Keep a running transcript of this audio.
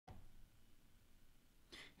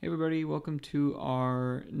Hey everybody, welcome to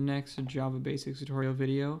our next Java Basics tutorial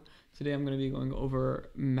video. Today I'm going to be going over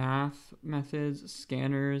math methods,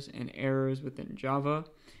 scanners, and errors within Java.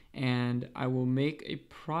 And I will make a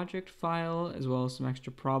project file as well as some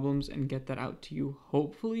extra problems and get that out to you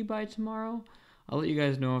hopefully by tomorrow. I'll let you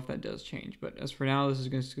guys know if that does change. But as for now, this is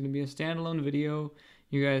going to be a standalone video.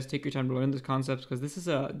 You guys take your time to learn these concepts because this is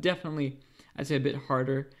definitely, I'd say, a bit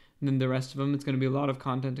harder than the rest of them. It's going to be a lot of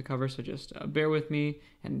content to cover, so just bear with me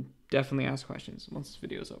and definitely ask questions once this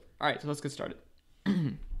video is over. All right, so let's get started.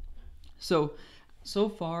 So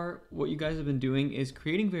far, what you guys have been doing is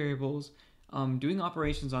creating variables, doing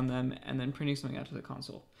operations on them, and then printing something out to the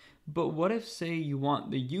console. But what if, say, you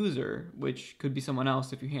want the user, which could be someone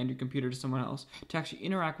else if you hand your computer to someone else, to actually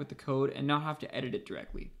interact with the code and not have to edit it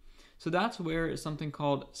directly? So that's where something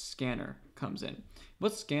called scanner comes in.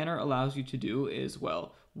 What scanner allows you to do is,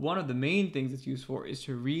 well, one of the main things it's used for is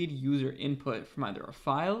to read user input from either a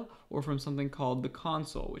file or from something called the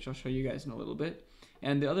console, which I'll show you guys in a little bit.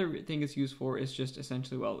 And the other thing it's used for is just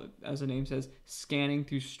essentially, well, as the name says, scanning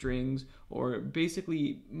through strings, or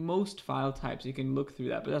basically most file types. You can look through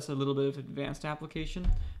that, but that's a little bit of advanced application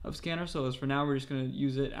of scanner. So as for now, we're just going to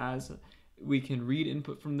use it as we can read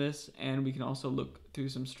input from this, and we can also look through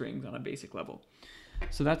some strings on a basic level.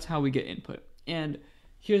 So that's how we get input. And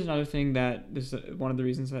here's another thing that this is one of the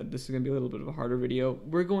reasons that this is going to be a little bit of a harder video.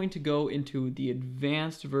 We're going to go into the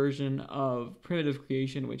advanced version of primitive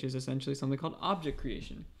creation, which is essentially something called object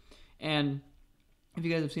creation. And if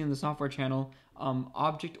you guys have seen the software channel,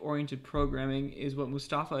 object-oriented programming is what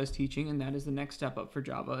Mustafa is teaching, and that is the next step up for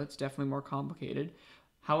Java. It's definitely more complicated.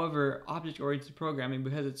 However, object-oriented programming,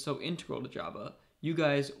 because it's so integral to Java, you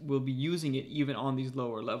guys will be using it even on these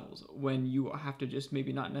lower levels when you have to just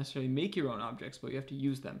maybe not necessarily make your own objects, but you have to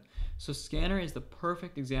use them. So scanner is the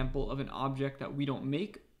perfect example of an object that we don't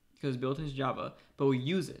make because it's built into Java, but we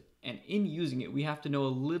use it. And in using it, we have to know a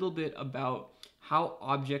little bit about how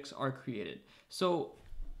objects are created. So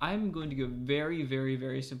I'm going to give a very, very,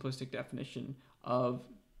 very simplistic definition of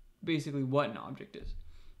basically what an object is.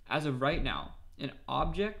 As of right now, an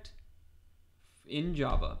object in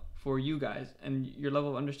Java for you guys and your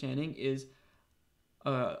level of understanding is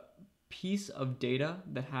a piece of data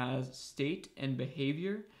that has state and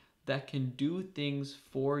behavior that can do things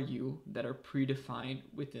for you that are predefined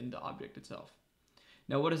within the object itself.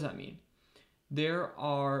 Now, what does that mean? There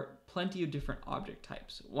are plenty of different object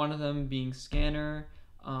types, one of them being scanner,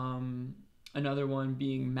 another one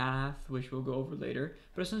being math, which we'll go over later.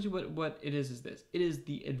 But essentially what it is this. It is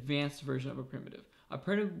the advanced version of a primitive. A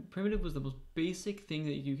primitive was the most basic thing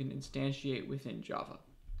that you can instantiate within Java.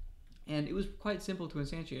 And it was quite simple to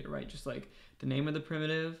instantiate, right? Just like the name of the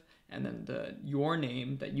primitive, and then your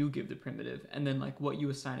name that you give the primitive, and then like what you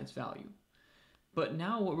assign its value. But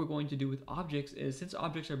now what we're going to do with objects is, since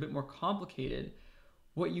objects are a bit more complicated,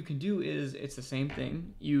 what you can do is, it's the same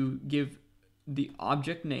thing. You give the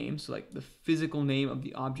object name, so like the physical name of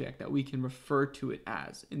the object that we can refer to it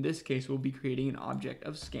as. In this case, we'll be creating an object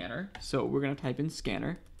of scanner. So we're going to type in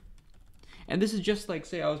scanner. And this is just like,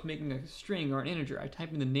 say I was making a string or an integer. I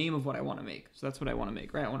type in the name of what I want to make. So that's what I want to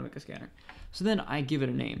make, right? I want to make a scanner. So then I give it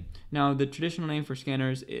a name. Now, the traditional name for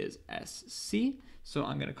scanners is SC. So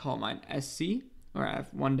I'm going to call mine SC, or I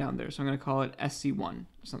have one down there. So I'm going to call it SC1 or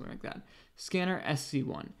something like that. Scanner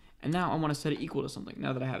SC1. And now I want to set it equal to something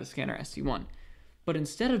now that I have a scanner SC1. But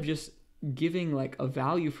instead of just giving like a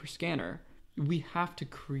value for scanner, we have to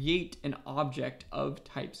create an object of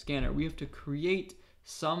type scanner. We have to create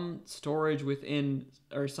some storage within,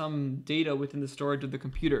 or some data within the storage of the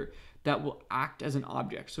computer that will act as an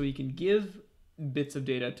object. So you can give bits of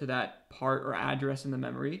data to that part or address in the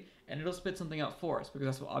memory, and it'll spit something out for us because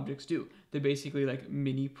that's what objects do. They're basically like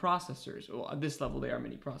mini processors. Well, at this level, they are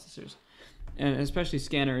mini processors. And especially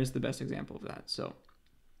scanner is the best example of that. So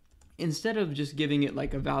instead of just giving it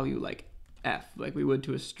like a value like F, like we would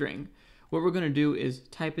to a string, what we're going to do is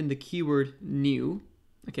type in the keyword new.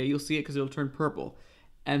 Okay, you'll see it because it'll turn purple.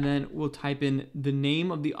 And then we'll type in the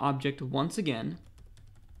name of the object once again.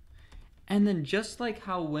 And then just like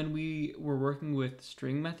how when we were working with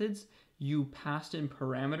string methods, you passed in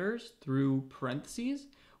parameters through parentheses,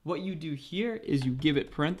 what you do here is you give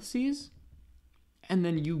it parentheses, and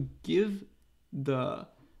then you give the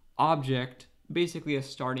object basically a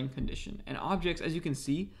starting condition. And objects, as you can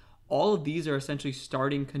see, all of these are essentially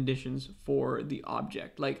starting conditions for the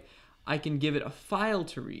object. Like I can give it a file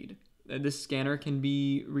to read. This scanner can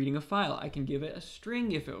be reading a file. I can give it a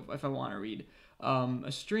string if I want to read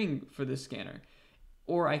a string for this scanner.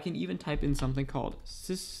 Or I can even type in something called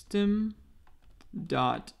system.in.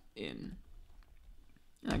 And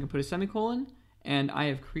I can put a semicolon, and I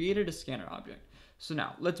have created a scanner object. So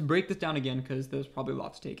now let's break this down again because there's probably a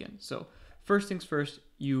lot to take in. So first things first,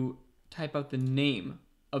 you type out the name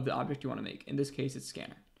of the object you want to make. In this case, it's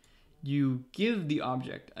scanner. You give the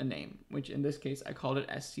object a name, which in this case, I called it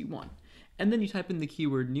SC1. And then you type in the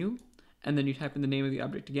keyword new, and then you type in the name of the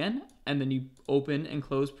object again, and then you open and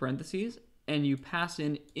close parentheses, and you pass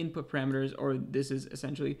in input parameters, or this is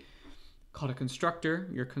essentially called a constructor.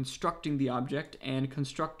 You're constructing the object, and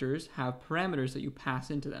constructors have parameters that you pass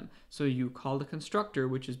into them. So you call the constructor,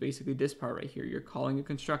 which is basically this part right here. You're calling a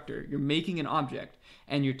constructor. You're making an object,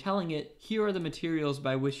 and you're telling it, here are the materials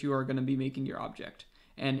by which you are going to be making your object.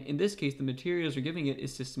 And in this case, the materials you're giving it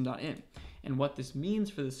is system.in. And what this means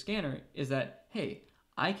for the scanner is that, hey,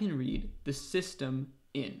 I can read the system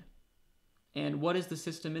in. And what is the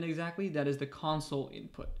system in exactly? That is the console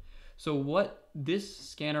input. So what this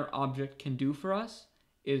scanner object can do for us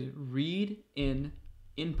is read in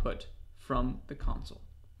input from the console.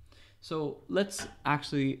 So let's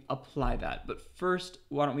actually apply that. But first,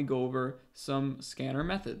 why don't we go over some scanner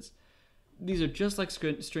methods? These are just like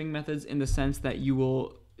string methods in the sense that you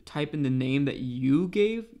will type in the name that you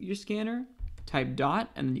gave your scanner, type dot,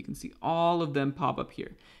 and then you can see all of them pop up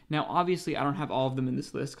here. Now, obviously, I don't have all of them in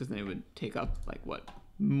this list because then it would take up like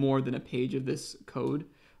more than a page of this code.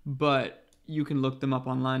 But you can look them up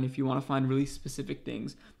online if you want to find really specific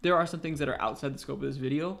things. There are some things that are outside the scope of this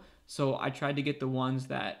video, so I tried to get the ones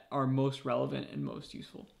that are most relevant and most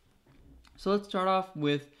useful. So let's start off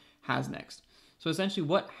with hasNext. So essentially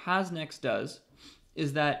what hasNext does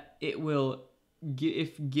is that it will,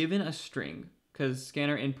 if given a string, because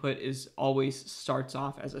scanner input is always starts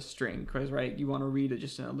off as a string, because right, you want to read it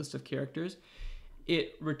just in a list of characters,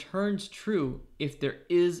 it returns true if there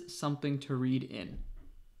is something to read in.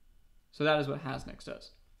 So that is what hasNext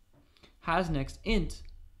does. hasNext int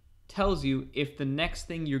tells you if the next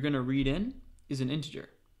thing you're going to read in is an integer.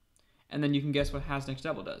 And then you can guess what hasNext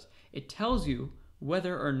double does. It tells you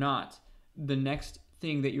whether or not the next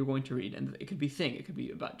thing that you're going to read, and it could be thing, it could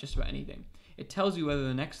be about just about anything. It tells you whether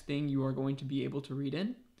the next thing you are going to be able to read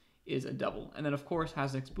in is a double. And then of course,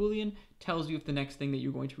 hasNext Boolean tells you if the next thing that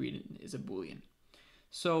you're going to read in is a Boolean.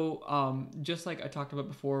 So just like I talked about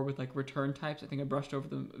before with like return types, I think I brushed over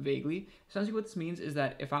them vaguely. Essentially what this means is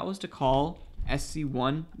that if I was to call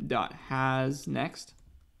sc1.hasNext,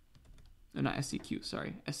 no, not sc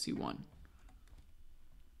sorry, sc1,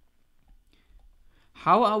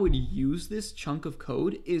 how I would use this chunk of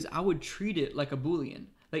code is I would treat it like a Boolean.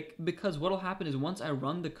 Like, because what'll happen is once I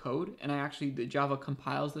run the code and the Java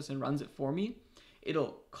compiles this and runs it for me,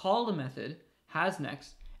 it'll call the method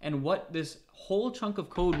hasNext, and what this whole chunk of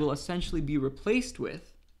code will essentially be replaced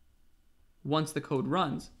with once the code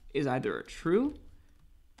runs is either a true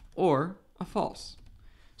or a false.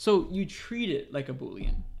 So you treat it like a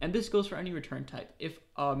Boolean, and this goes for any return type. If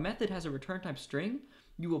a method has a return type string,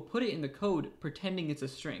 you will put it in the code pretending it's a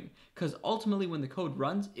string, because ultimately when the code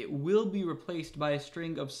runs, it will be replaced by a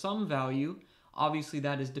string of some value. Obviously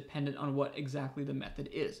that is dependent on what exactly the method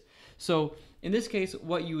is. So in this case,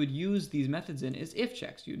 what you would use these methods in is if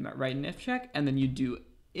checks. You'd write an if check, and then you do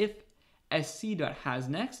if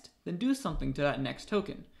sc.hasNext, then do something to that next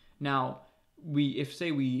token. Now, if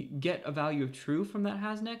we get a value of true from that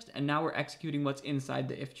hasNext, and now we're executing what's inside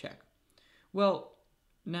the if check. Well,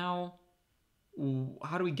 now,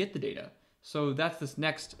 how do we get the data? So that's this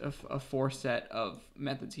next of a four set of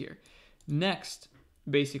methods here. Next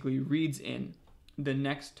basically reads in the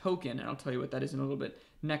next token, and I'll tell you what that is in a little bit,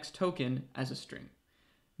 next token as a string.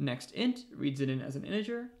 Next int reads it in as an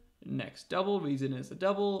integer, next double reads it in as a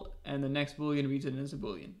double, and the next Boolean reads it in as a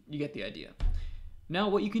Boolean. You get the idea. Now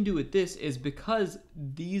what you can do with this is, because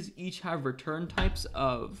these each have return types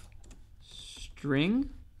of string,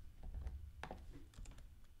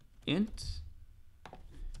 int,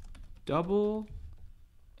 double,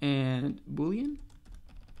 and Boolean,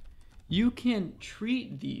 you can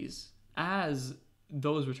treat these as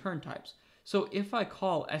those return types. So if I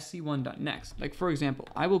call sc1.next, like for example,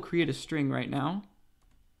 I will create a string right now,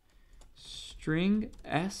 string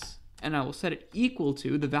s, and I will set it equal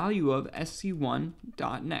to the value of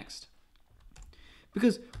sc1.next.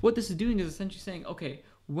 Because what this is doing is essentially saying, okay,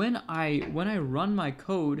 when I run my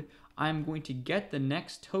code, I'm going to get the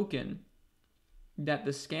next token that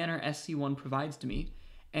the scanner sc1 provides to me,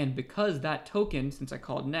 and because that token, since I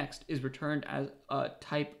called next, is returned as a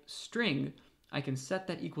type string, I can set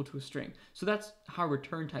that equal to a string. So that's how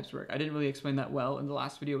return types work. I didn't really explain that well in the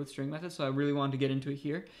last video with string methods, so I really wanted to get into it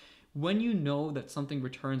here. When you know that something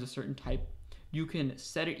returns a certain type, you can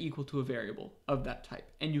set it equal to a variable of that type,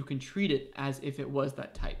 and you can treat it as if it was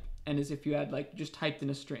that type, and as if you had like just typed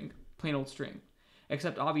in a string, plain old string.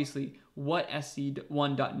 Except obviously what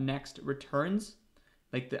sc1.next returns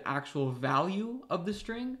like the actual value of the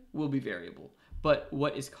string will be variable. But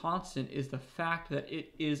what is constant is the fact that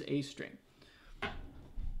it is a string.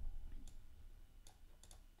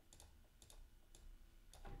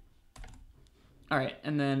 All right,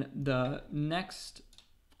 and then the next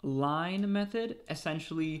line method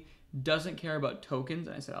essentially doesn't care about tokens.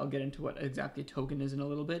 And I said I'll get into what exactly a token is in a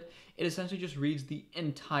little bit. It essentially just reads the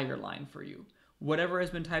entire line for you. Whatever has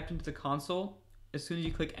been typed into the console, as soon as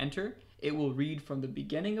you click enter, it will read from the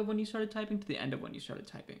beginning of when you started typing to the end of when you started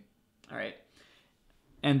typing. All right.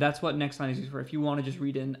 And that's what next line is used for, if you want to just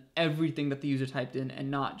read in everything that the user typed in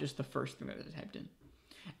and not just the first thing that they typed in.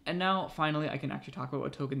 And now, finally, I can actually talk about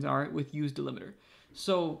what tokens are with use delimiter.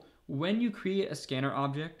 So when you create a scanner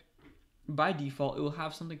object, by default, it will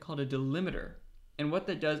have something called a delimiter. And what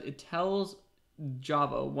that does, it tells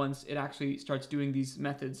Java, once it actually starts doing these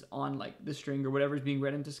methods on like the string or whatever is being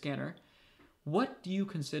read into scanner, what do you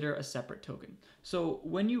consider a separate token? So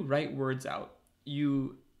when you write words out,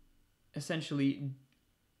 you essentially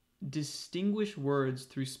distinguish words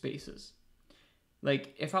through spaces.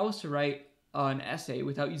 Like if I was to write an essay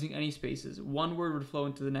without using any spaces, one word would flow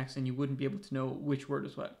into the next and you wouldn't be able to know which word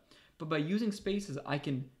is what. But by using spaces, I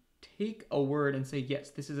can take a word and say,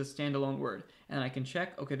 yes, this is a standalone word. And I can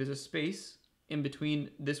check, okay, there's a space in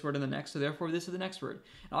between this word and the next, so therefore this is the next word.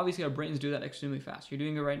 And obviously our brains do that extremely fast. You're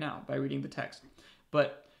doing it right now by reading the text.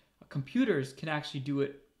 But computers can actually do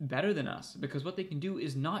it better than us, because what they can do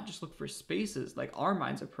is not just look for spaces like our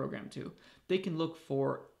minds are programmed to. They can look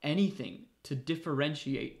for anything to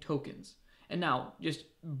differentiate tokens. And now, just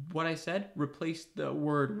what I said, replace the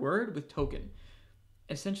word with token.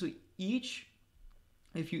 Essentially,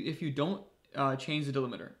 if you don't change the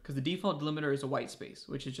delimiter, because the default delimiter is a white space,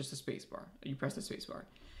 which is just a space bar. You press the space bar.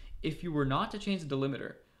 If you were not to change the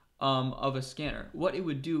delimiter of a scanner, what it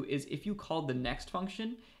would do is if you called the next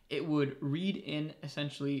function, it would read in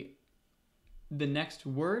essentially the next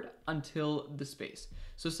word until the space.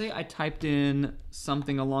 So say I typed in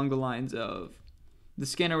something along the lines of, the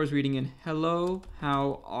scanner was reading in, hello,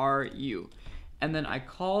 how are you? And then I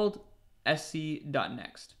called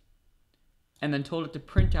sc.next and then told it to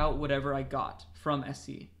print out whatever I got from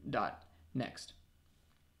sc.next.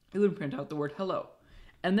 It would print out the word hello.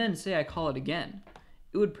 And then say I call it again,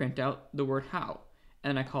 it would print out the word how.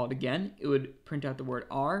 And I call it again, it would print out the word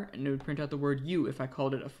R, and it would print out the word U if I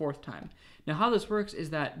called it a fourth time. Now how this works is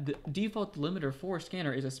that the default delimiter for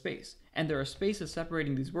scanner is a space, and there are spaces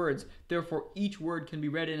separating these words, therefore each word can be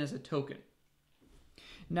read in as a token.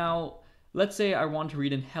 Now, let's say I want to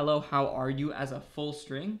read in hello, how are you as a full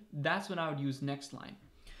string, that's when I would use next line.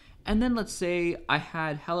 And then let's say I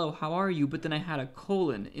had hello, how are you, but then I had a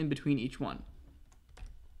colon in between each one.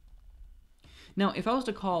 Now, if I was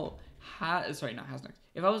to call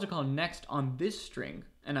if I was to call next on this string,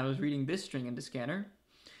 and I was reading this string into scanner,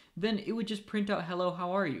 then it would just print out hello,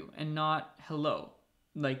 how are you, and not hello.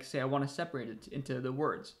 Like say I want to separate it into the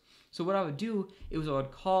words. So what I would do is I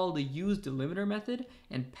would call the use delimiter method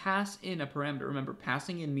and pass in a parameter. Remember,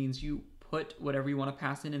 passing in means you put whatever you want to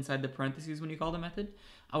pass in inside the parentheses when you call the method.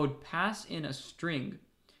 I would pass in a string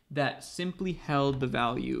that simply held the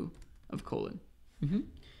value of colon.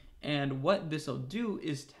 And what this will do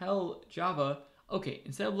is tell Java, okay,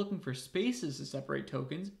 instead of looking for spaces to separate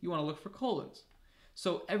tokens, you want to look for colons.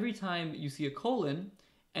 So every time you see a colon,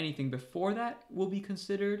 anything before that will be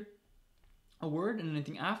considered a word, and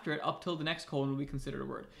anything after it up till the next colon will be considered a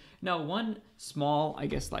word. Now, one small, I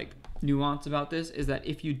guess, like nuance about this is that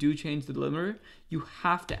if you do change the delimiter, you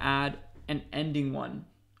have to add an ending one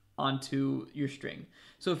onto your string.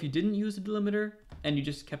 So if you didn't use the delimiter and you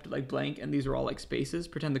just kept it like blank and these are all like spaces,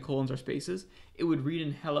 pretend the colons are spaces, it would read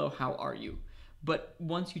in hello, how are you? But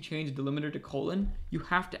once you change the delimiter to colon, you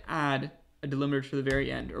have to add a delimiter to the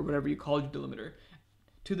very end, or whatever you called your delimiter,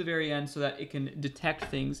 to the very end so that it can detect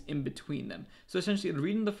things in between them. So essentially it'll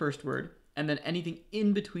read in the first word, and then anything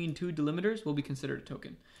in between two delimiters will be considered a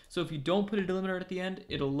token. So if you don't put a delimiter at the end,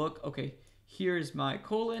 it'll look, okay, here's my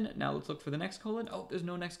colon, now let's look for the next colon. Oh, there's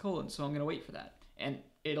no next colon, so I'm gonna wait for that. And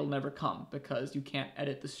it'll never come because you can't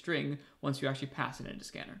edit the string once you actually pass it into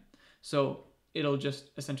scanner. So it'll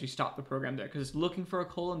just essentially stop the program there because it's looking for a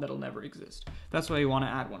colon that'll never exist. That's why you wanna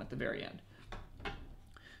add one at the very end.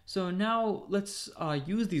 So now let's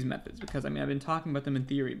use these methods, because I mean I've been talking about them in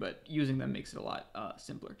theory, but using them makes it a lot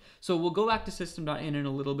simpler. So we'll go back to system.in in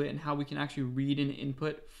a little bit and how we can actually read an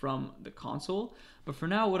input from the console. But for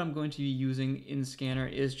now, what I'm going to be using in Scanner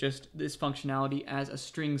is just this functionality as a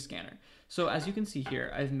string scanner. So as you can see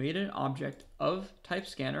here, I've made an object of type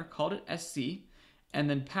scanner, called it SC, and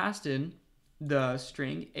then passed in the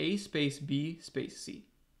string A space B space C.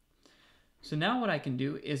 So now what I can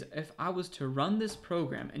do is if I was to run this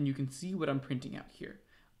program, and you can see what I'm printing out here,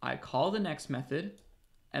 I call the next method,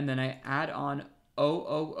 and then I add on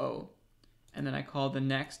OOO, and then I call the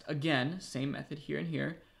next, again, same method here and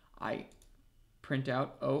here. I print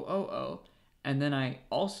out OOO, and then I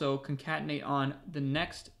also concatenate on the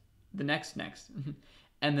next,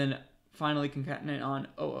 and then finally concatenate on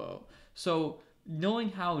OOO. So knowing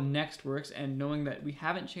how next works and knowing that we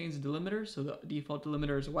haven't changed the delimiter, so the default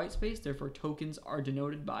delimiter is a white space, therefore tokens are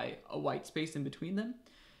denoted by a white space in between them,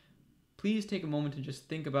 please take a moment to just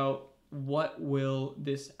think about what will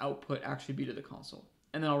this output actually be to the console.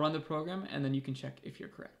 And then I'll run the program, and then you can check if you're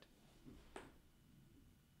correct.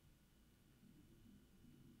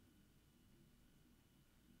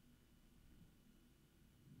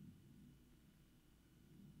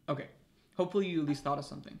 Okay, hopefully you at least thought of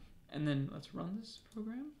something. And then let's run this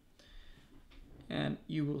program. And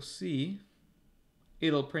you will see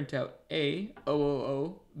it'll print out A,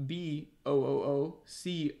 OOO, B, OOO,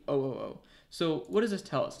 C, OOO. So what does this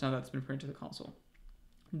tell us now that's been printed to the console?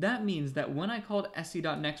 That means that when I called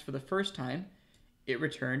sc.next for the first time, it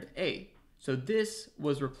returned A. So this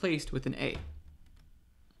was replaced with an A.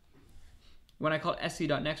 When I called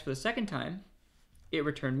sc.next for the second time, it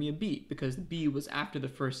returned me a B because the B was after the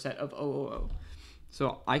first set of OOO.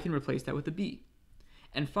 So I can replace that with a B.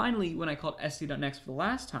 And finally, when I called sc.next for the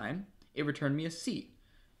last time, it returned me a C,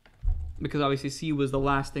 because obviously C was the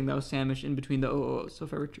last thing that was sandwiched in between the OOOs. So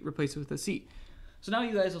if I replace it with a C. So now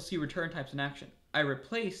you guys will see return types in action. I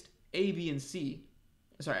replaced A, B, and C.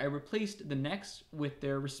 Sorry, I replaced the next with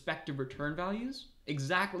their respective return values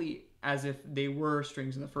exactly as if they were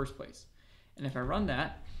strings in the first place. And if I run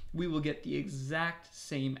that, we will get the exact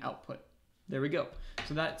same output. There we go.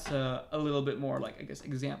 So that's a little bit more like, I guess,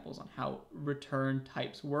 examples on how return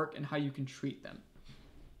types work and how you can treat them.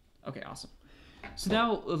 Okay, awesome. So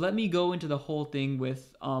now let me go into the whole thing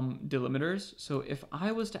with delimiters. So if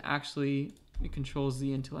I was to actually Control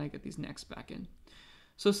Z until I get these next back in.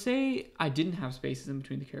 So say I didn't have spaces in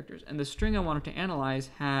between the characters, and the string I wanted to analyze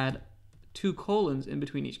had 2 colons in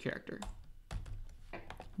between each character.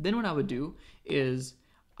 Then what I would do is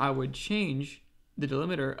I would change the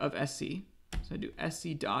delimiter of SC. So I do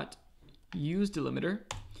SC dot use delimiter,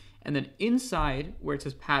 and then inside where it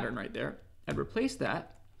says pattern right there, I'd replace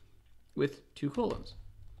that with 2 colons.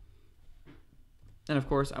 And of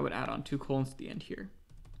course I would add on 2 colons at the end here.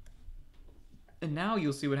 And now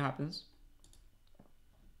you'll see what happens.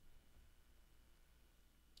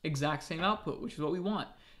 Exact same output, which is what we want.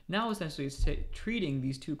 Now essentially it's treating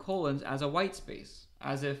these 2 colons as a white space,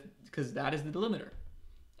 as if, because that is the delimiter.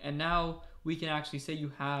 And now we can actually say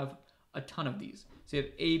you have a ton of these. So you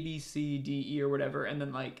have A, B, C, D, E, or whatever, and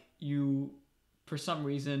then like you, for some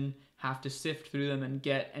reason, have to sift through them and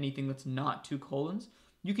get anything that's not 2 colons.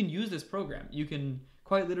 You can use this program. You can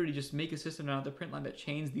quite literally just make a system out of the print line that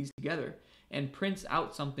chains these together and prints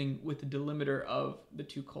out something with the delimiter of the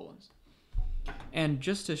 2 colons. And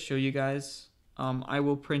just to show you guys, I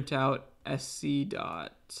will print out sc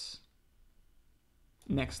dot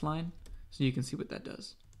next line so you can see what that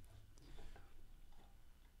does.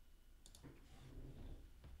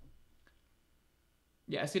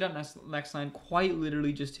 Yeah, sc.next line quite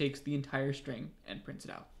literally just takes the entire string and prints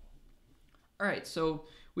it out. All right, so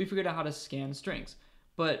we figured out how to scan strings,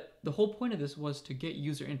 but the whole point of this was to get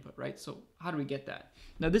user input, right? So how do we get that?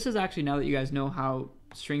 Now this is actually, now that you guys know how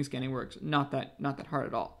string scanning works, not that hard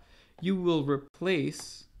at all. You will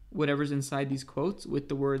replace whatever's inside these quotes with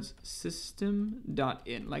the words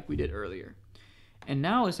system.in like we did earlier. And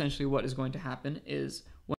now essentially what is going to happen is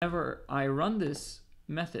whenever I run this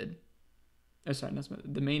method, sorry, not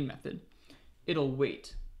the main method, it'll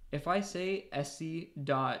wait. If I say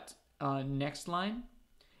sc.next line,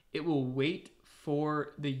 it will wait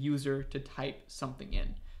for the user to type something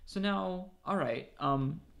in. So now, all right, I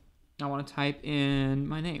want to type in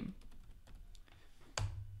my name.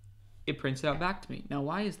 It prints it out back to me. Now,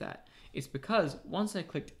 why is that? It's because once I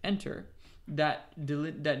clicked enter, that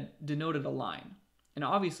denoted a line. And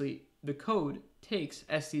obviously, the code takes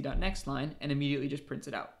sc.next line and immediately just prints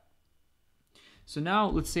it out. So now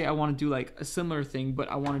let's say I want to do like a similar thing, but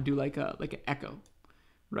I want to do like an echo,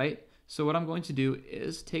 right? So what I'm going to do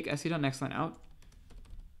is take sc.next line out,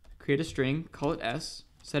 create a string, call it s,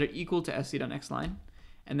 set it equal to sc.next line,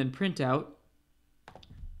 and then print out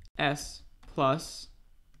s plus,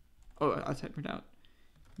 I'll type print out,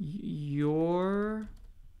 your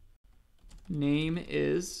name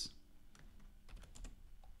is,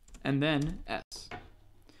 and then s.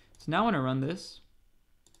 So now when I run this,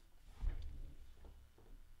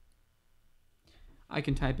 I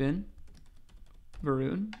can type in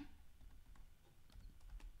Varun,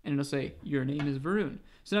 and it'll say your name is Varun.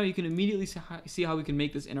 So now you can immediately see how we can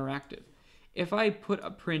make this interactive. If I put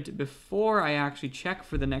a print before I actually check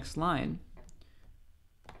for the next line,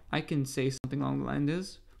 I can say something along the lines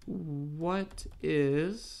is, what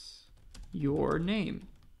is your name?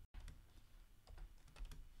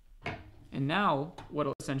 And now what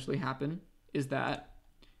will essentially happen is that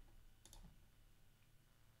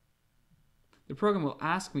the program will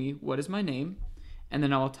ask me, what is my name? And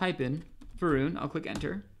then I'll type in Varun, I'll click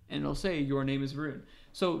enter, and it'll say your name is Varun.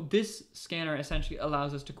 So this scanner essentially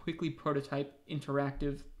allows us to quickly prototype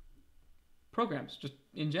interactive programs just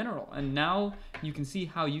in general. And now you can see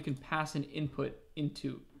how you can pass an input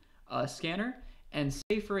into a scanner. And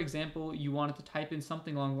say, for example, you wanted to type in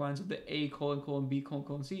something along the lines of the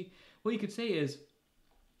A::B::C. What you could say is,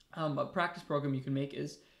 a practice program you can make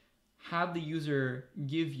is have the user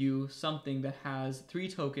give you something that has 3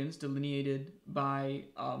 tokens delineated by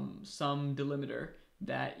some delimiter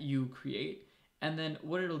that you create. And then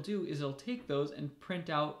what it'll do is it'll take those and print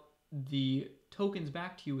out the tokens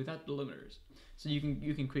back to you without delimiters. So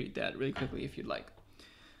you can create that really quickly if you'd like.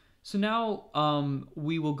 So now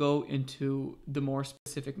we will go into the more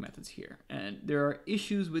specific methods here. And there are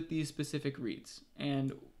issues with these specific reads,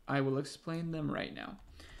 and I will explain them right now.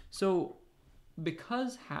 So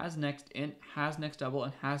because has next int, has next double,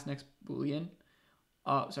 and has next boolean,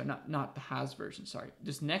 sorry, not the has version, sorry,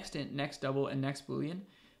 just next int, next double, and next boolean,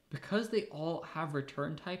 because they all have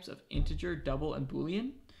return types of integer, double, and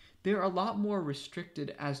boolean, they're a lot more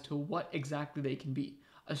restricted as to what exactly they can be.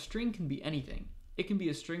 A string can be anything. It can be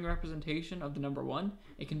a string representation of the number 1.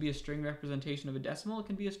 It can be a string representation of a decimal. It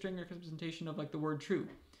can be a string representation of like the word true.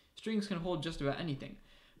 Strings can hold just about anything,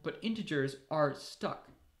 but integers are stuck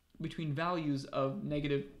between values of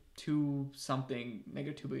 -2 something,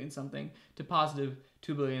 -2 billion something, to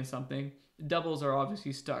 +2 billion something. Doubles are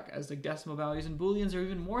obviously stuck as like decimal values, and booleans are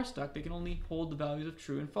even more stuck. They can only hold the values of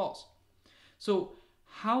true and false. So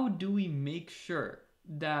how do we make sure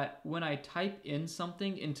that when I type in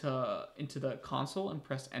something into the console and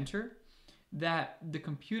press enter, that the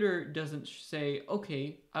computer doesn't say,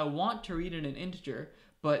 okay, I want to read in an integer,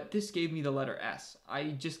 but this gave me the letter S.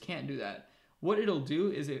 I just can't do that. What it'll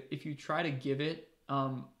do is if you try to give it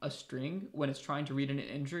a string when it's trying to read in an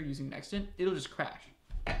integer using nextInt, it'll just crash.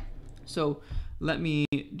 So let me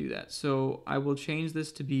do that. So I will change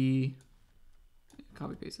this to be,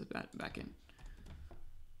 copy paste this back in.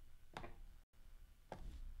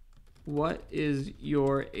 What is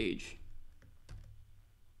your age?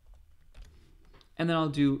 And then I'll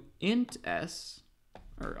do int s,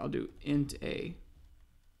 or I'll do int a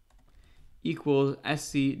equals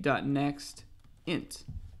sc.next int.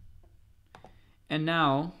 And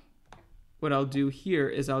now what I'll do here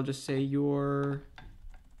is I'll just say your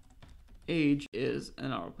age is,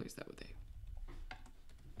 and I'll replace that with a.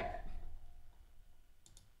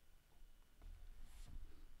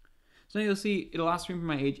 So now you'll see it'll ask me for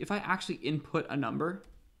my age. If I actually input a number,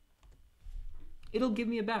 it'll give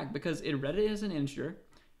me it back because it read it as an integer,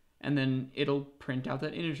 and then it'll print out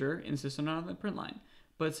that integer in system out on the print line.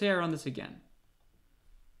 But say I run this again,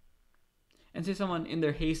 and say someone in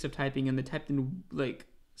their haste of typing in, they typed in like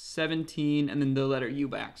 17 and then the letter U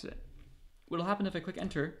by accident. What'll happen if I click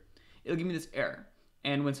enter, it'll give me this error.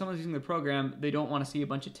 And when someone's using the program, they don't want to see a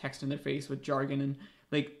bunch of text in their face with jargon, and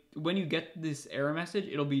like when you get this error message,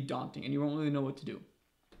 it'll be daunting and you won't really know what to do.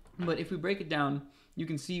 But if we break it down, you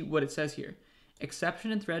can see what it says here.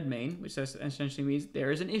 Exception in thread main, which essentially means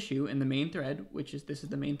there is an issue in the main thread, which is this is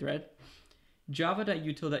the main thread.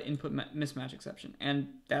 Java.util.input mismatch exception,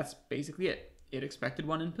 and that's basically it. It expected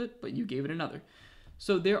one input, but you gave it another.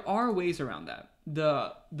 So there are ways around that.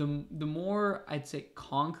 The more, I'd say,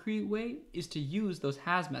 concrete way is to use those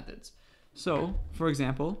has methods. So, for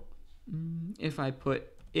example, if I put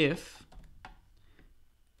if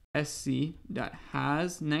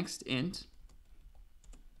sc.hasNextInt,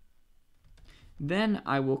 then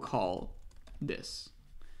I will call this.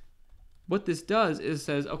 What this does is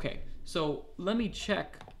says, okay, so let me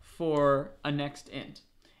check for a next int.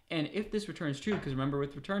 And if this returns true, because remember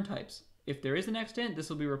with return types, if there is a next int, this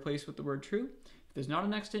will be replaced with the word true. If there's not a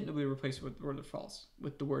next int, it'll be replaced with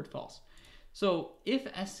the word false. So if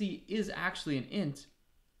sc is actually an int,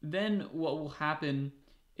 then what will happen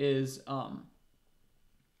is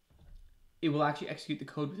it will actually execute the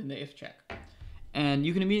code within the if check. And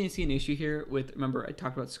you can immediately see an issue here with, remember I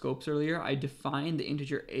talked about scopes earlier. I defined the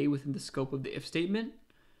integer a within the scope of the if statement,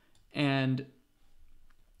 and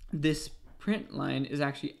this print line is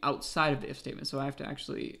actually outside of the if statement. So I have to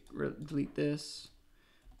actually delete this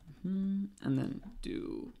and then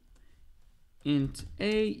do int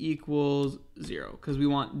a equals 0, because we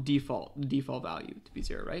want the default value to be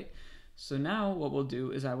 0, right? So now what we'll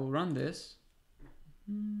do is I will run this,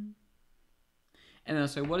 and then I'll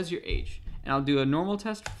say, what is your age? And I'll do a normal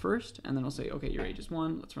test first, and then I'll say, okay, your age is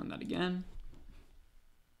 1. Let's run that again.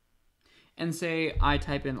 And say I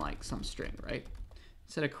type in like some string, right?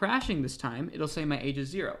 Instead of crashing this time, it'll say my age is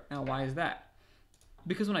 0. Now, why is that?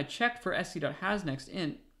 Because when I checked for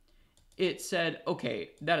sc.hasNextInt, it said, okay,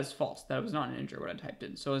 that is false. That was not an integer what I typed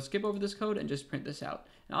in. So I'll skip over this code and just print this out.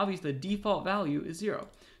 And obviously the default value is 0.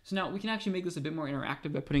 So now we can actually make this a bit more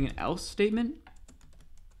interactive by putting an else statement.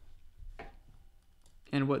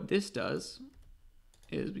 And what this does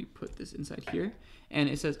is we put this inside here, and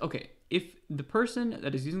it says, okay, if the person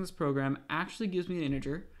that is using this program actually gives me an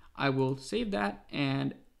integer, I will save that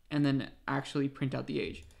and then actually print out the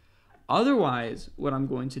age. Otherwise, what I'm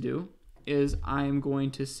going to do is I'm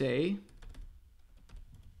going to say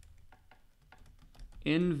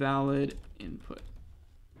invalid input.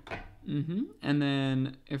 And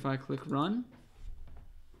then if I click run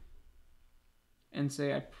and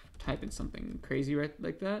say I type in something crazy right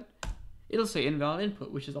like that, it'll say invalid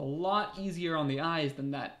input, which is a lot easier on the eyes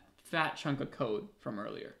than that fat chunk of code from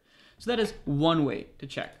earlier. So that is one way to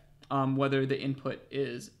check whether the input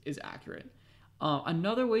is accurate.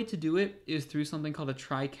 Another way to do it is through something called a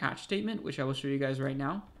try-catch statement, which I will show you guys right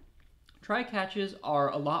now. Try-catches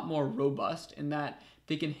are a lot more robust in that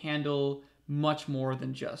they can handle much more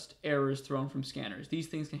than just errors thrown from scanners. These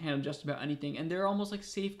things can handle just about anything, and they're almost like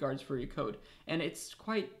safeguards for your code. And it's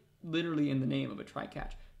quite literally in the name of a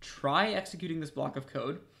try-catch. Try executing this block of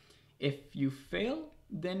code. If you fail,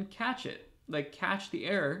 then catch it. Like catch the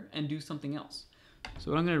error and do something else.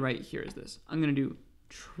 So what I'm going to write here is this. I'm going to do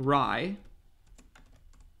try,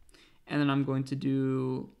 and then I'm going to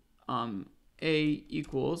do a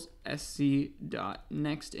equals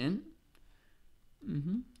sc.nextInt,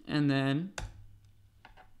 and then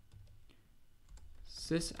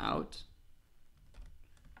sys out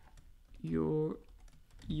your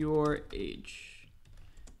age,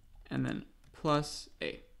 and then plus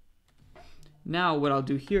a. Now what I'll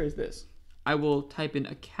do here is this. I will type in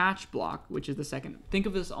a catch block, which is the second. Think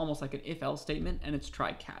of this almost like an if-else statement, and it's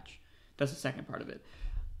try catch. That's the second part of it.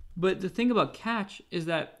 But the thing about catch is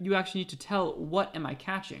that you actually need to tell what am I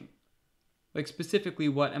catching? Like specifically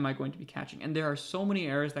what am I going to be catching? And there are so many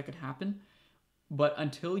errors that could happen, but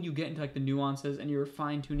until you get into like the nuances and you're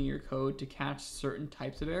fine-tuning your code to catch certain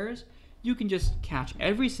types of errors, you can just catch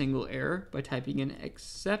every single error by typing in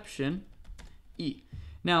exception E.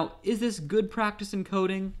 Now, is this good practice in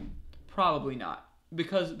coding? Probably not.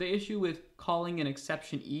 Because the issue with calling an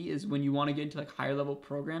exception E is when you want to get into like higher level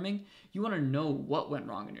programming, you want to know what went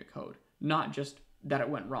wrong in your code, not just that it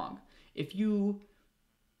went wrong. If you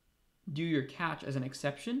do your catch as an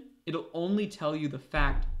exception, it'll only tell you the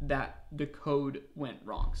fact that the code went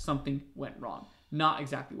wrong, something went wrong, not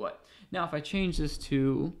exactly what. Now, if I change this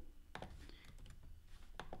to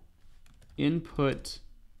input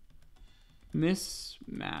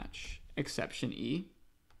mismatch exception E,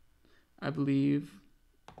 I believe,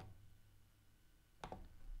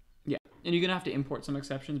 yeah. And you're going to have to import some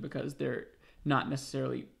exceptions because they're not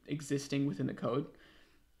necessarily existing within the code.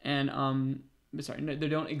 And, sorry, no, they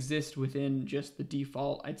don't exist within just the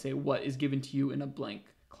default, I'd say, what is given to you in a blank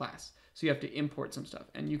class. So you have to import some stuff.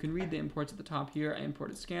 And you can read the imports at the top here. I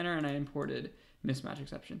imported scanner and I imported mismatch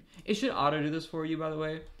exception. It should auto do this for you, by the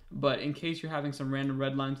way. But in case you're having some random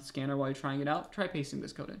red lines with scanner while you're trying it out, try pasting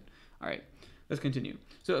this code in. All right. Let's continue.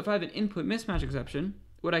 So if I have an input mismatch exception,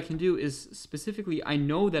 what I can do is specifically, I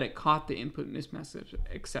know that it caught the input mismatch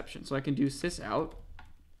exception. So I can do sys out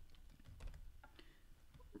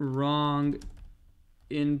wrong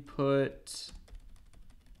input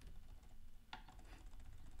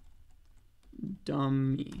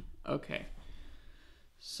dummy. Okay.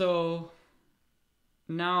 So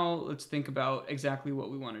now let's think about exactly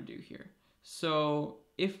what we want to do here. So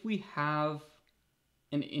if we have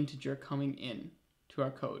an integer coming in to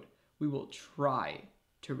our code, we will try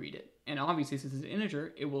to read it. And obviously, since it's an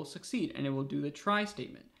integer, it will succeed and it will do the try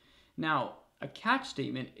statement. Now, a catch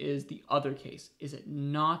statement is the other case. Is it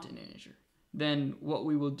not an integer? Then what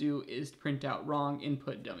we will do is print out wrong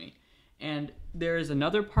input dummy. And there is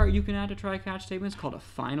another part you can add to try catch statements called a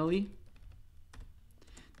finally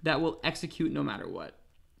that will execute no matter what.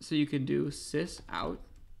 So you can do sys out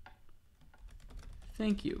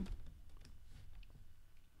thank you.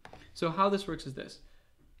 So how this works is this.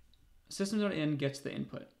 System.in gets the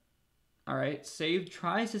input. All right,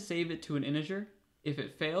 tries to save it to an integer. If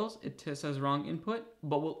it fails, it says wrong input,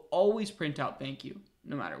 but will always print out thank you,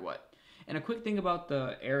 no matter what. And a quick thing about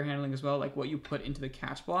the error handling as well, like what you put into the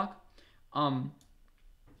catch block. What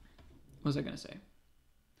was I going to say?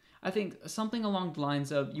 I think something along the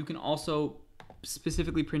lines of you can also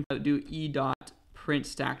specifically do e dot print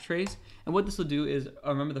stack trace. And what this will do is, I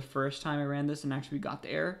remember the first time I ran this and actually got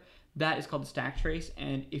the error, that is called the stack trace.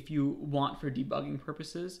 And if you want for debugging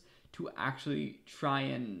purposes to actually try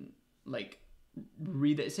and like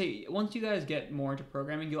read that, say once you guys get more into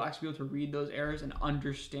programming, you'll actually be able to read those errors and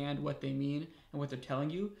understand what they mean and what they're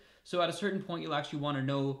telling you. So at a certain point, you'll actually want to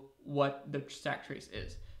know what the stack trace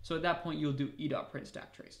is. So at that point, you'll do e dot print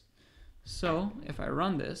stack trace. So if I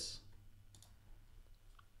run this,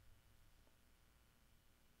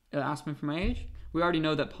 it'll ask me for my age. We already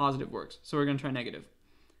know that positive works, so we're going to try negative.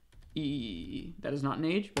 That is not an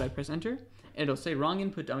age, but I press enter. And it'll say wrong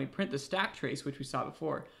input dummy, print the stack trace, which we saw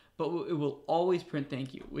before, but it will always print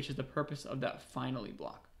thank you, which is the purpose of that finally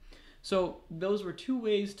block. So those were two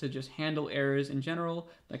ways to just handle errors in general.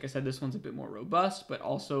 Like I said, this one's a bit more robust, but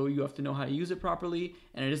also you have to know how to use it properly.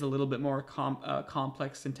 And it is a little bit more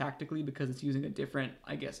complex syntactically because it's using a different,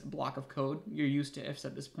 I guess, block of code. You're used to ifs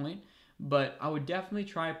at this point. But I would definitely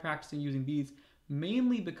try practicing using these,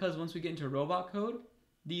 mainly because once we get into robot code,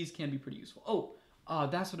 these can be pretty useful.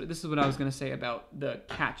 This is what I was going to say about the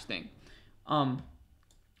catch thing.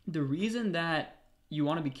 The reason that you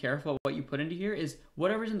want to be careful of what you put into here is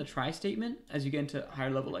whatever's in the try statement, as you get into higher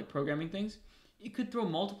level like programming things, it could throw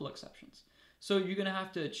multiple exceptions. So you're going to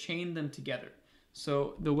have to chain them together.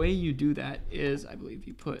 So the way you do that is, I believe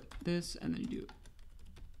you put this and then you do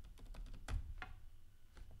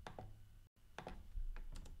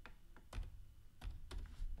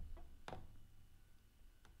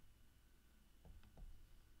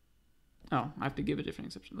I have to give a different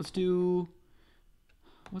exception. Let's do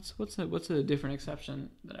what's a different exception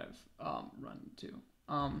that I've run into?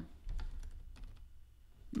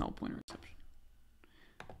 Null pointer exception.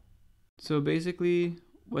 So basically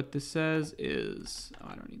what this says is,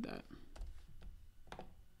 I don't need that.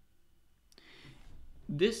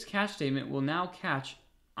 This catch statement will now catch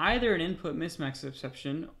either an input mismatch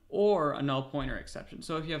exception or a null pointer exception.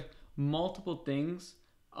 So if you have multiple things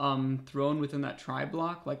thrown within that try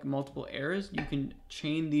block, like multiple errors, you can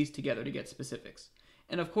chain these together to get specifics.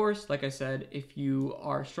 And of course, like I said, if you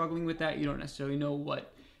are struggling with that, you don't necessarily know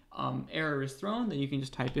what error is thrown, then you can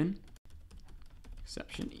just type in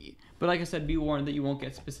exception E. But like I said, be warned that you won't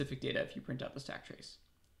get specific data if you print out the stack trace.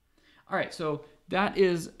 All right, so that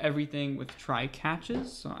is everything with try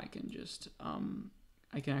catches. So I can just,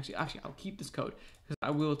 I can actually, I'll keep this code because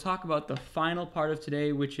I will talk about the final part of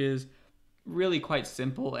today, which is really quite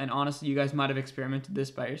simple. And honestly, you guys might have experimented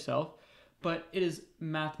this by yourself, but it is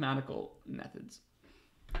mathematical methods.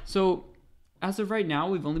 So as of right now,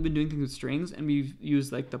 we've only been doing things with strings, and we've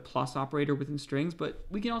used like the plus operator within strings, but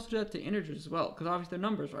we can also do that to integers as well, because obviously they're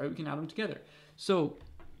numbers, right? We can add them together. So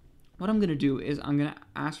what I'm going to do is I'm going to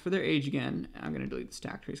ask for their age again. And I'm going to delete the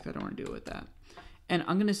stack trace because I don't want to deal with that. And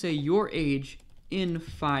I'm going to say your age in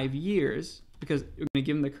 5 years, because you're going to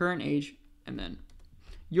give them the current age, and then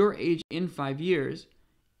your age in 5 years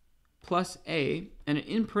plus A, and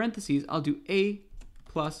in parentheses, I'll do A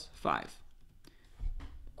plus 5.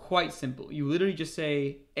 Quite simple. You literally just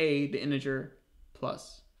say A, the integer,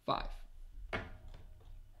 plus 5.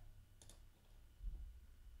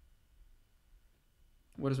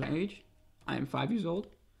 What is my age? I am 5 years old.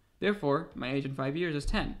 Therefore, my age in 5 years is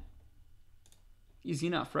 10. Easy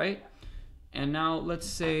enough, right? And now let's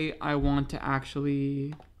say I want to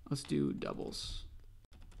actually, let's do doubles.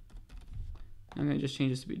 I'm going to just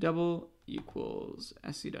change this to be double equals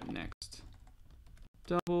sc.next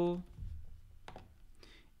double.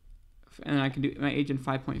 And I can do my age in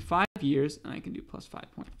 5.5 years, and I can do plus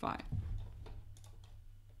 5.5.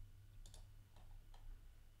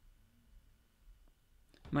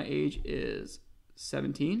 My age is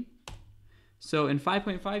 17. So in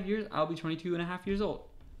 5.5 years, I'll be 22 and a half years old.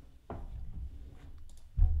 So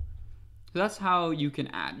that's how you can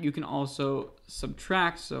add. You can also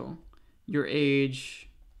subtract. So your age,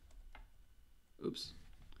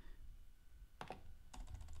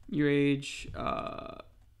 your age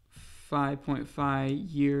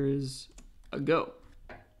 5.5 years ago,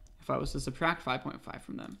 if I was to subtract 5.5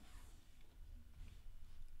 from them.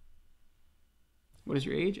 What is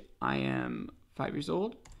your age? I am 5 years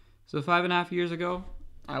old. So 5.5 years ago,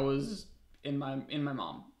 I was in my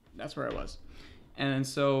mom. That's where I was. And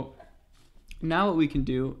so now what we can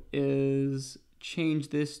do is change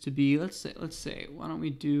this to be, let's say, why don't we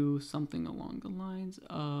do something along the lines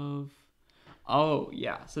of, oh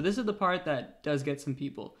yeah. So this is the part that does get some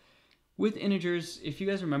people. With integers, if you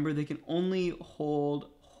guys remember, they can only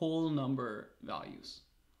hold whole number values.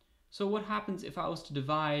 So what happens if I was to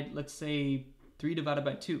divide, let's say, 3 divided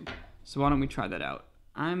by 2? So why don't we try that out?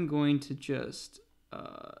 I'm going to just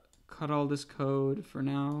cut all this code for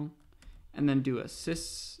now, and then do a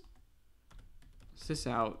sys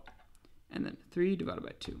out, and then 3 divided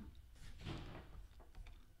by 2.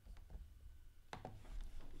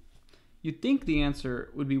 You'd think the answer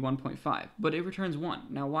would be 1.5, but it returns 1.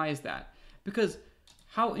 Now, why is that? Because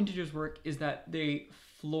how integers work is that they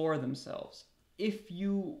floor themselves. If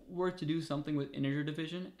you were to do something with integer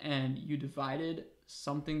division and you divided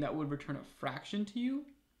something that would return a fraction to you,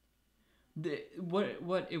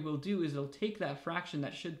 what it will do is it'll take that fraction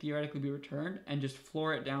that should theoretically be returned and just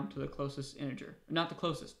floor it down to the closest integer. Not the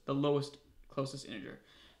closest, the lowest closest integer.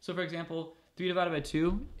 So for example, 3 divided by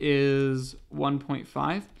 2 is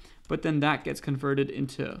 1.5, but then that gets converted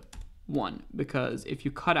into 1, because if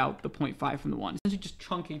you cut out the 0.5 from the 1, it essentially just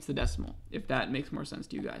truncates the decimal, if that makes more sense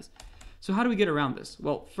to you guys. So how do we get around this?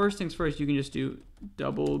 Well, first things first, you can just do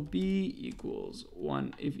double b equals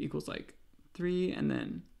 1, if equals like 3, and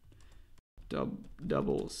then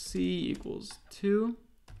double c equals 2,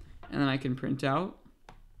 and then I can print out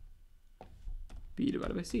b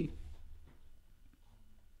divided by c.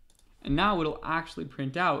 And now it'll actually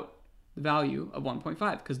print out the value of 1.5,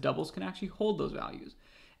 because doubles can actually hold those values.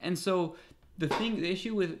 And so the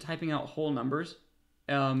issue with typing out whole numbers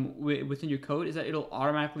within your code is that it'll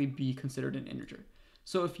automatically be considered an integer.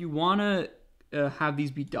 So if you want to have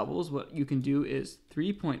these be doubles, what you can do is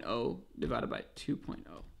 3.0 divided by 2.0.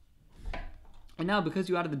 And now because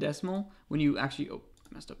you added the decimal, when you actually, oh,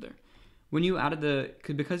 I messed up there. When you added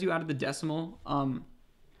because you added the decimal,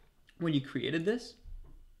 when you created this,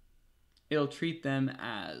 it'll treat them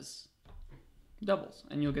as doubles,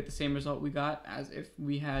 and you'll get the same result we got as if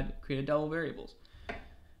we had created double variables.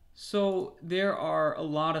 So there are a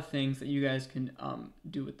lot of things that you guys can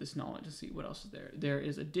do with this knowledge. Let's see, what else is there? There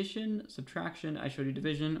is addition, subtraction. I showed you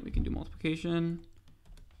division. We can do multiplication.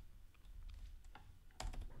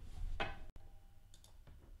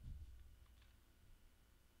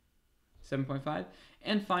 $7.5.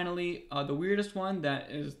 And finally, the weirdest one, that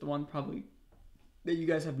is the one probably that you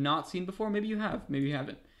guys have not seen before, maybe you have, maybe you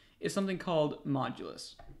haven't, is something called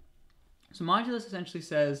modulus. So modulus essentially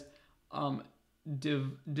says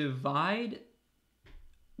divide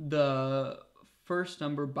the first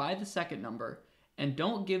number by the second number, and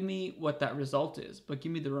don't give me what that result is, but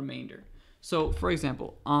give me the remainder. So for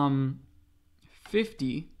example,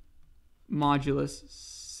 50 modulus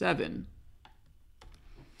 7.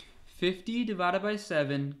 50 divided by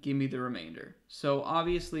 7, give me the remainder. So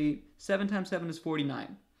obviously 7 times 7 is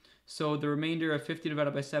 49. So the remainder of 50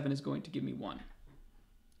 divided by 7 is going to give me 1.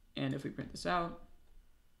 And if we print this out,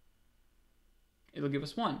 it'll give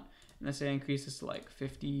us 1. And let's say I increase this to like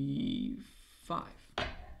 55.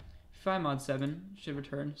 55 mod 7 should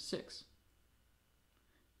return 6.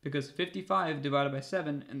 Because 55 divided by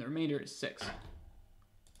 7 and the remainder is 6. So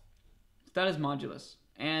that is modulus.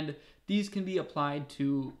 And these can be applied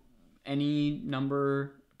to any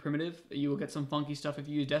number primitive. You will get some funky stuff if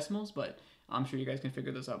you use decimals, but I'm sure you guys can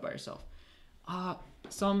figure this out by yourself.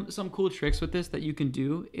 Some cool tricks with this that you can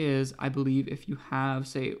do is, I believe if you have,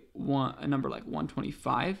 say, a number like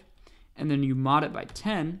 125, and then you mod it by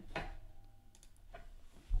 10,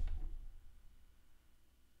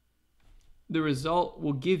 the result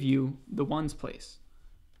will give you the ones place.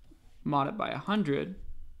 Mod it by 100,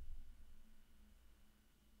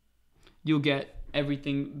 you'll get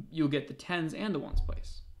everything, you'll get the tens and the ones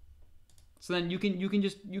place. So then you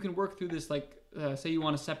can work through this, like say you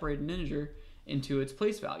want to separate an integer into its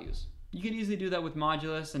place values. You can easily do that with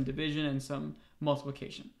modulus and division and some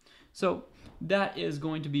multiplication. So that is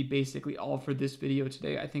going to be basically all for this video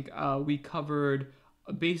today. I think we covered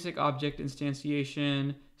a basic object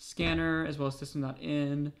instantiation, scanner, as well as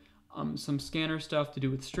system.in, some scanner stuff to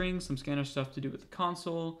do with strings, some scanner stuff to do with the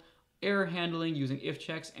console, error handling using if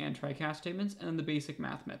checks and try-catch statements, and then the basic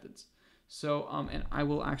math methods. So, and I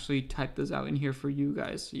will actually type those out in here for you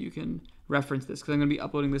guys so you can reference this, because I'm going to be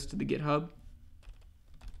uploading this to the GitHub.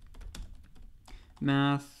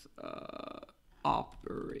 Math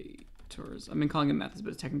operators. I've been calling them methods,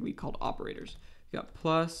 but it's technically called operators. You got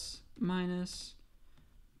plus, minus.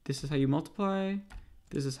 This is how you multiply.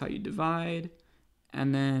 This is how you divide.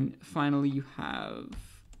 And then finally you have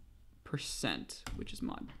percent, which is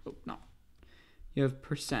mod. Oh, no. You have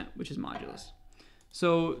percent, which is modulus.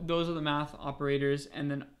 So those are the math operators. And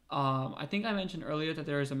then I think I mentioned earlier that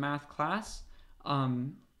there is a math class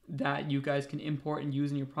that you guys can import and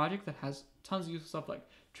use in your project that has tons of useful stuff like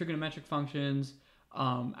trigonometric functions,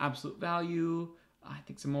 absolute value, I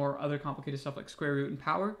think some more other complicated stuff like square root and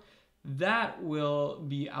power. That will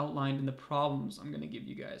be outlined in the problems I'm going to give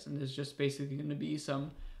you guys. And there's just basically going to be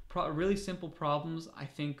some really simple problems. I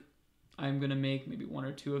think I'm going to make maybe 1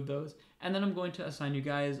 or 2 of those. And then I'm going to assign you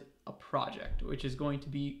guys a project, which is going to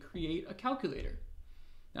be create a calculator.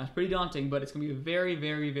 Now, it's pretty daunting, but it's going to be a very,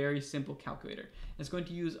 very, very simple calculator. It's going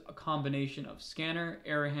to use a combination of scanner,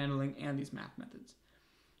 error handling, and these math methods.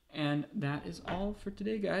 And that is all for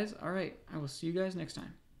today, guys. All right, I will see you guys next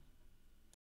time.